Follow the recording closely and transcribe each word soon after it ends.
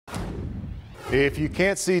If you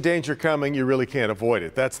can't see danger coming, you really can't avoid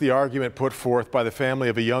it. That's the argument put forth by the family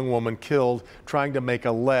of a young woman killed trying to make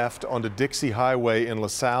a left onto Dixie Highway in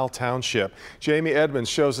LaSalle Township. Jamie Edmonds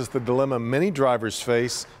shows us the dilemma many drivers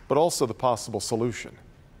face, but also the possible solution.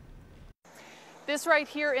 This right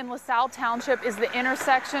here in LaSalle Township is the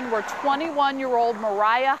intersection where 21-year-old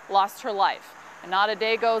Mariah lost her life. And not a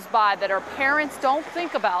day goes by that her parents don't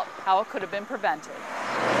think about how it could have been prevented.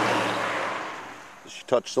 She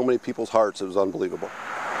touched so many people's hearts, it was unbelievable.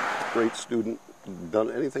 Great student, done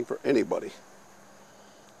anything for anybody.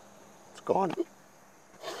 It's gone.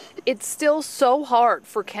 It's still so hard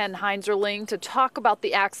for Ken Heinzerling to talk about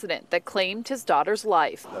the accident that claimed his daughter's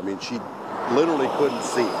life. I mean, she literally couldn't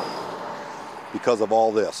see because of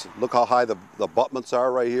all this. Look how high the abutments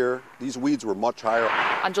are right here. These weeds were much higher.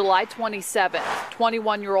 On July 27th,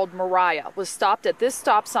 21-year-old Mariah was stopped at this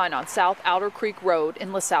stop sign on South Outer Creek Road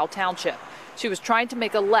in LaSalle Township. She was trying to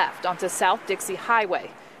make a left onto South Dixie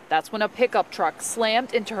Highway. That's when a pickup truck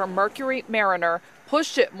slammed into her Mercury Mariner,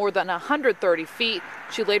 pushed it more than 130 feet.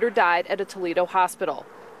 She later died at a Toledo hospital.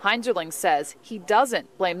 Heinzerling says he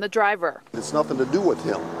doesn't blame the driver. It's nothing to do with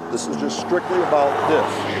him. This is just strictly about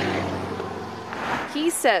this. He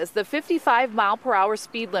says the 55-mile-per-hour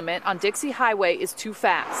speed limit on Dixie Highway is too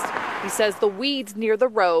fast. He says the weeds near the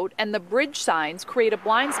road and the bridge signs create a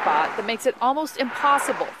blind spot that makes it almost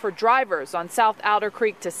impossible for drivers on South Outer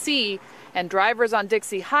Creek to see and drivers on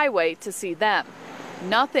Dixie Highway to see them.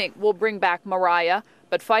 Nothing will bring back Mariah,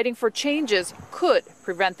 but fighting for changes could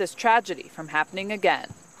prevent this tragedy from happening again.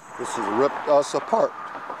 This has ripped us apart.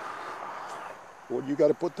 Well, you got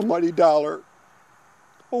to put the mighty dollar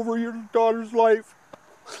over your daughter's life.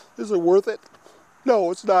 Is it worth it? No,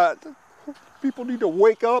 it's not. People need to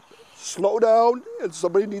wake up, slow down, and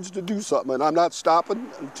somebody needs to do something. And I'm not stopping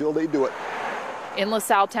until they do it. In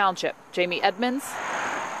LaSalle Township, Jamie Edmonds,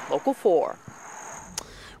 Local 4.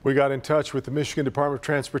 We got in touch with the Michigan Department of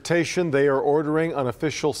Transportation. They are ordering an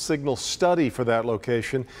official signal study for that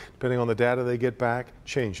location. Depending on the data they get back,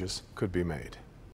 changes could be made.